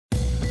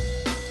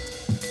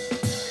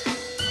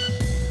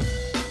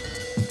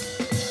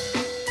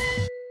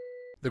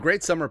The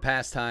great summer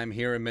pastime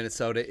here in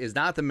Minnesota is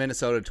not the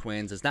Minnesota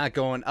Twins. It's not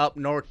going up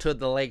north to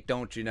the lake,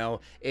 don't you know?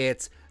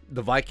 It's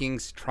the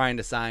Vikings trying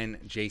to sign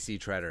JC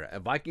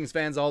Tretter. Vikings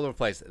fans all over the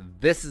place.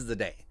 This is the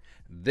day.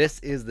 This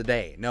is the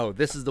day. No,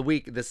 this is the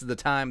week. This is the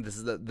time. This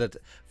is the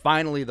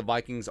finally the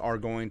Vikings are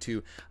going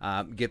to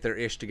get their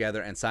ish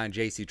together and sign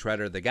JC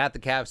Tretter. They got the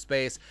cap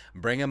space.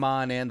 Bring him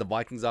on in. The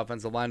Vikings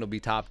offensive line will be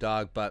top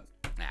dog, but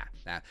nah.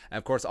 And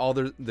of course,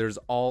 there's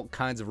all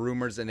kinds of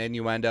rumors and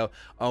innuendo.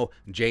 Oh,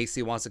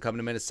 JC wants to come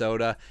to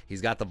Minnesota.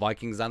 He's got the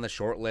Vikings on the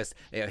short list.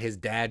 His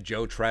dad,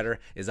 Joe Tretter,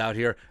 is out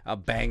here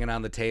banging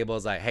on the table.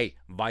 Is like, hey,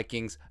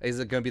 Vikings. Is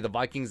it going to be the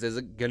Vikings? Is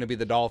it going to be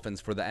the Dolphins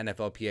for the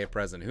NFLPA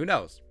president? Who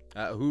knows?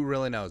 Who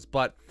really knows?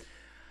 But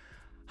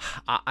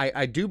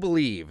I do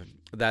believe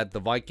that the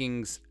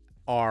Vikings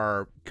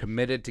are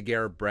committed to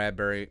Garrett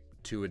Bradbury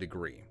to a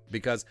degree,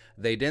 because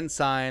they didn't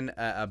sign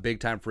a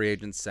big-time free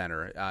agent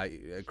center.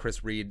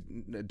 Chris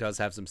Reed does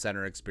have some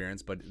center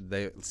experience, but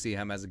they see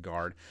him as a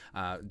guard.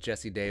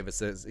 Jesse Davis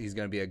says he's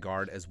going to be a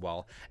guard as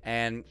well.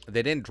 And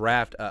they didn't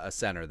draft a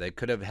center. They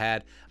could have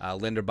had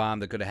Linderbaum.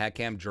 They could have had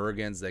Cam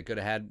Jurgens. They could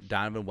have had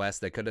Donovan West.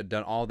 They could have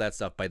done all that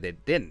stuff, but they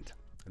didn't.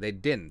 They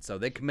didn't. So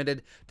they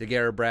committed to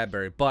Garrett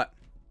Bradbury. But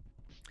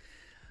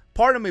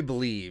part of me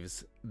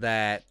believes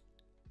that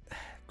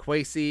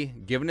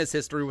Kwesi, given his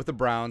history with the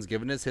Browns,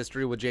 given his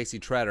history with JC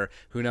Tretter,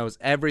 who knows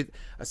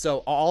so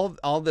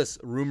all this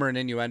rumor and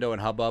innuendo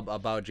and hubbub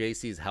about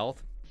JC's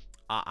health,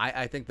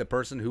 I think the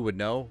person who would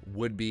know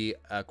would be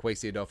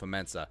Kwesi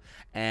adofo-mensah.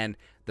 And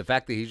the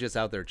fact that he's just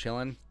out there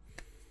chilling,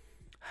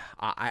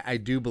 I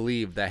do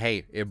believe that,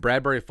 hey, if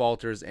Bradbury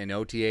falters in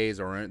OTAs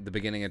or in the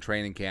beginning of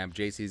training camp,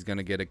 JC's going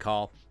to get a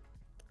call.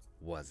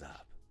 What's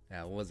up?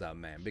 Yeah, what's up,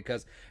 man?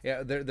 Because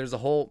there's a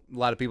whole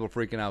lot of people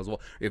freaking out as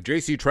well. If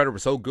JC Tretter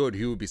was so good,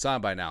 he would be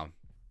signed by now.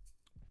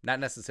 Not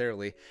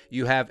necessarily.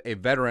 You have a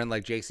veteran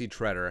like JC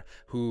Tretter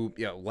who,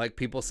 like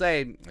people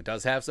say,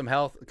 does have some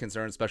health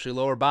concerns, especially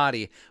lower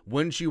body.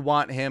 Wouldn't you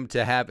want him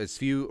to have as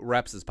few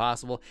reps as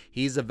possible?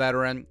 He's a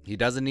veteran. He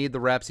doesn't need the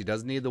reps. He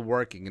doesn't need the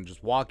work. He can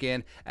just walk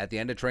in at the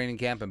end of training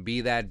camp and be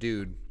that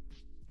dude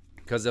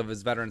because of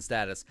his veteran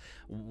status.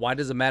 Why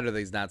does it matter that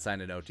he's not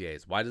signed in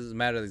OTAs? Why does it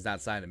matter that he's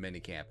not signed in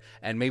minicamp?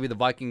 And maybe the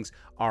Vikings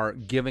are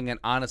giving an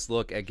honest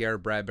look at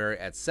Garrett Bradbury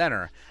at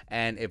center,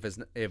 and if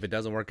it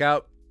doesn't work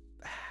out,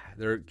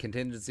 their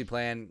contingency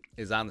plan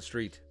is on the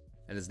street,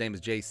 and his name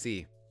is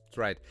JC. That's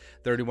right.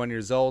 31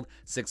 years old,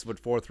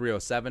 6'4",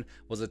 307.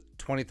 Was a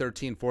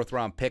 2013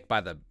 fourth-round pick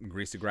by the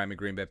greasy, grimy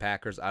Green Bay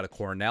Packers out of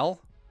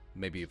Cornell.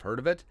 Maybe you've heard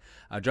of it.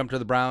 Jumped to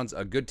the Browns,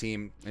 a good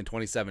team, in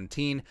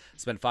 2017.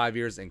 Spent 5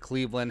 years in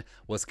Cleveland.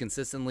 Was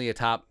consistently a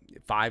top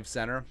 5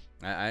 center.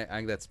 I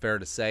think that's fair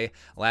to say.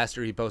 Last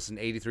year, he posted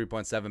an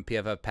 83.7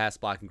 PFF pass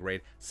blocking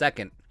grade.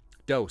 Second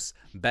dose,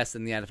 best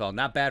in the NFL.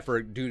 Not bad for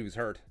a dude who's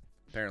hurt.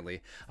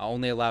 Apparently,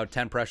 only allowed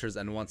 10 pressures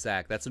and 1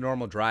 sack. That's a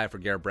normal drive for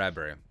Garrett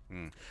Bradbury.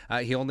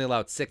 He only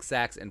allowed 6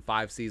 sacks in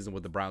 5 seasons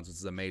with the Browns, which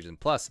is amazing.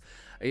 Plus,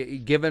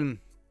 given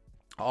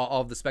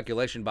all of the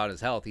speculation about his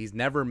health, he's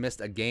never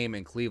missed a game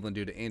in Cleveland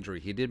due to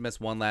injury. He did miss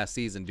one last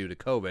season due to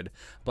COVID,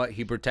 but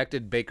he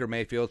protected Baker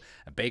Mayfield.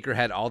 Baker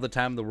had all the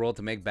time in the world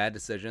to make bad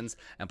decisions,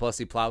 and plus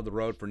he plowed the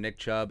road for Nick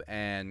Chubb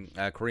and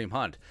Kareem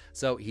Hunt.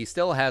 So he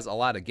still has a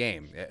lot of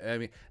game. I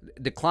mean,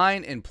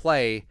 decline in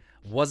play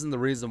wasn't the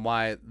reason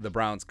why the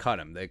Browns cut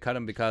him. They cut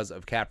him because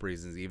of cap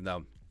reasons, even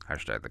though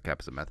hashtag the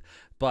cap is a myth.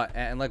 But,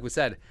 and like we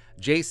said,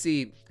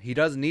 JC, he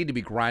doesn't need to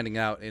be grinding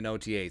out in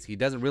OTAs. He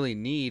doesn't really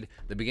need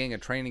the beginning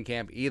of training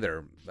camp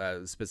either,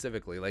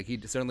 specifically. Like, he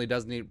certainly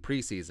doesn't need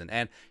preseason.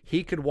 And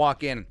he could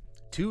walk in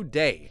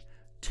today,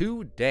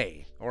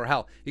 or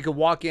hell, he could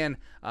walk in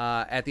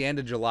at the end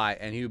of July,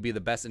 and he would be the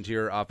best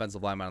interior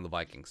offensive lineman on the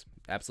Vikings.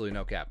 Absolutely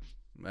no cap.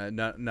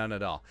 None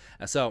at all.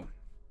 So,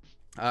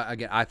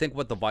 again, I think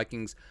what the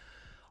Vikings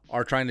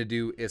are trying to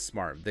do is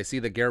smart. They see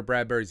that Garrett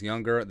Bradbury's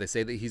younger. They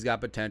say that he's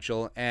got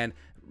potential, and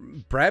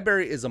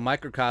Bradbury is a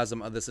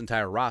microcosm of this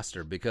entire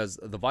roster because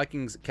the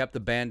Vikings kept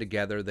the band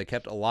together. They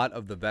kept a lot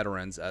of the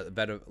veterans,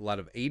 a lot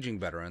of aging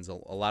veterans, a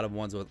lot of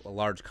ones with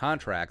large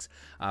contracts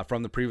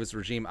from the previous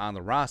regime on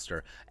the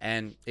roster.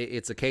 And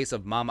it's a case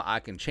of mama,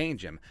 I can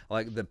change him.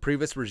 Like, the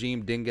previous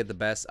regime didn't get the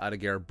best out of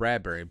Garrett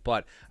Bradbury,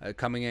 but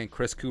coming in,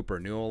 Chris Cooper,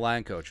 new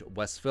O-line coach,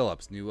 Wes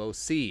Phillips, new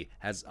OC,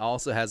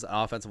 also has an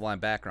offensive line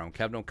background.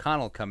 Kevin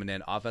O'Connell coming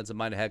in,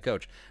 offensive-minded head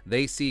coach.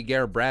 They see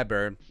Garrett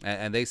Bradbury,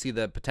 and they see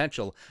the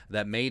potential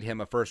that made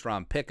him a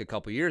first-round pick a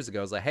couple years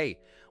ago. It's like, hey,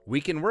 we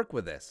can work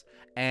with this.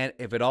 And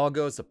if it all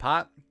goes to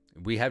pot,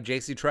 we have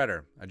JC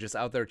Tretter just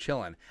out there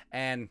chilling.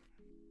 And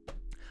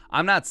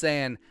I'm not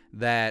saying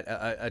that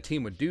a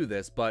team would do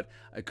this, but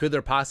could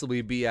there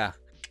possibly be a,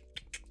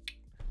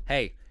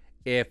 hey,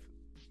 if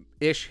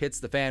ish hits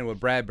the fan with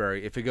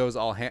Bradbury, if he goes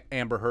all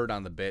Amber Heard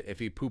on the bit, if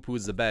he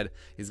poo-poos the bed,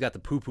 he's got the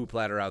poo-poo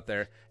platter out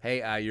there.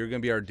 Hey, you're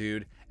going to be our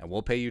dude, and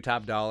we'll pay you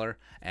top dollar,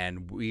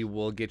 and we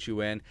will get you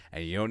in,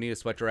 and you don't need to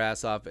sweat your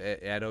ass off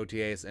at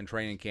OTAs and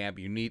training camp.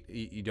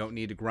 You don't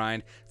need to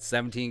grind.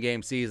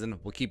 17-game season.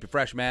 We'll keep you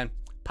fresh, man.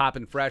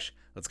 Popping fresh.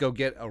 Let's go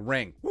get a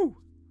ring. Woo!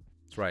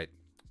 That's right.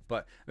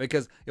 But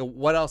because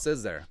what else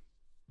is there?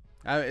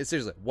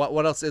 Seriously,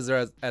 what else is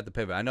there at the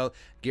pivot? I know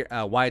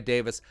Wyatt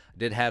Davis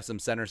did have some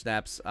center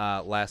snaps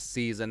last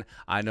season.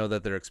 I know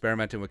that they're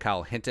experimenting with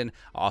Kyle Hinton.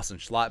 Austin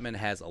Schlottman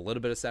has a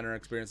little bit of center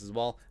experience as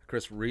well.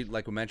 Chris Reed,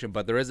 like we mentioned,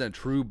 but there isn't a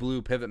true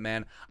blue pivot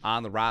man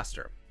on the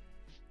roster.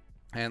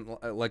 And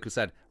like we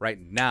said, right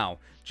now,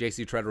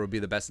 JC Tretter would be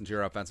the best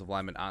interior offensive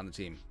lineman on the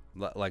team.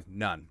 Like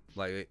none.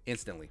 Like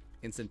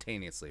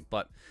instantaneously.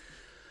 But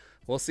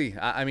we'll see.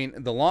 I mean,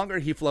 the longer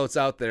he floats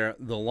out there,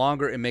 the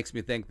longer it makes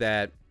me think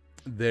that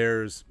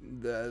there's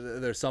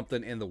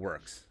something in the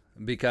works,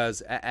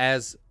 because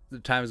as the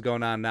time is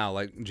going on now,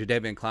 like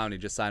Jadeveon Clowney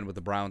just signed with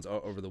the Browns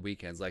over the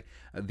weekends. Like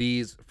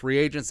these free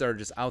agents that are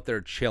just out there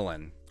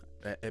chilling,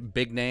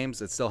 big names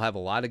that still have a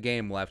lot of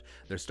game left,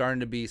 they're starting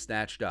to be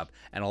snatched up,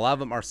 and a lot of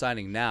them are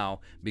signing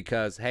now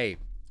because, hey,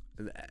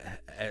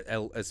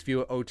 as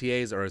few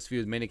OTAs or as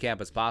few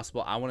minicamp as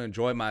possible. I want to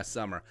enjoy my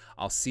summer.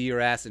 I'll see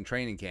your ass in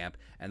training camp,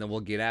 and then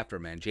we'll get after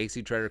it, man.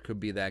 JC Tretter could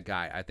be that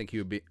guy. I think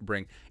he would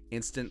bring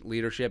instant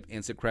leadership,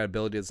 instant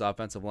credibility to this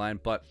offensive line.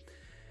 But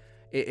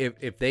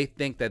if they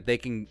think that they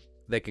can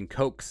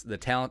coax the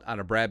talent out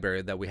of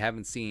Bradbury that we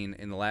haven't seen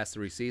in the last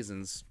 3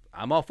 seasons,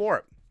 I'm all for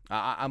it.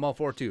 I'm all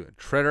for it too.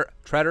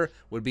 Tretter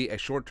would be a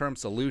short-term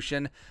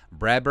solution.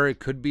 Bradbury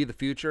could be the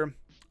future,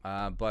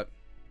 but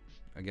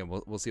again,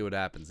 we'll see what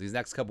happens. These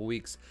next couple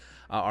weeks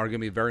are going to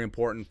be very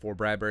important for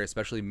Bradbury,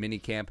 especially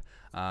minicamp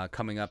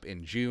coming up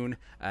in June,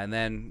 and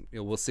then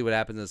we'll see what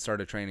happens at the start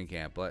of training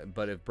camp.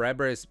 But if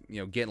Bradbury's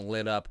getting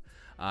lit up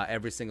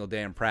every single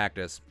day in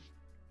practice,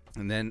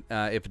 and then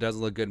if it doesn't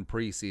look good in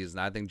preseason,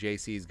 I think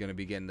JC is going to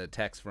be getting the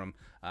text from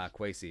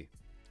Kwesi.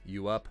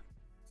 You up?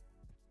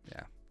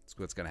 Yeah, that's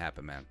what's going to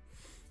happen, man.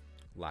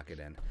 Lock it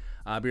in.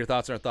 But your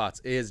thoughts are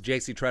thoughts. Is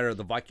JC Tretter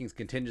the Vikings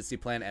contingency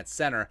plan at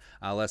center?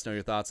 Let us know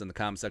your thoughts in the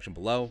comment section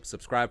below.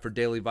 Subscribe for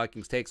daily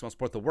Vikings takes. Want to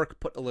support the work?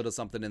 Put a little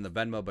something in the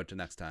Venmo. But till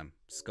next time,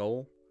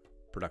 Skull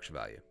Production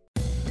Value.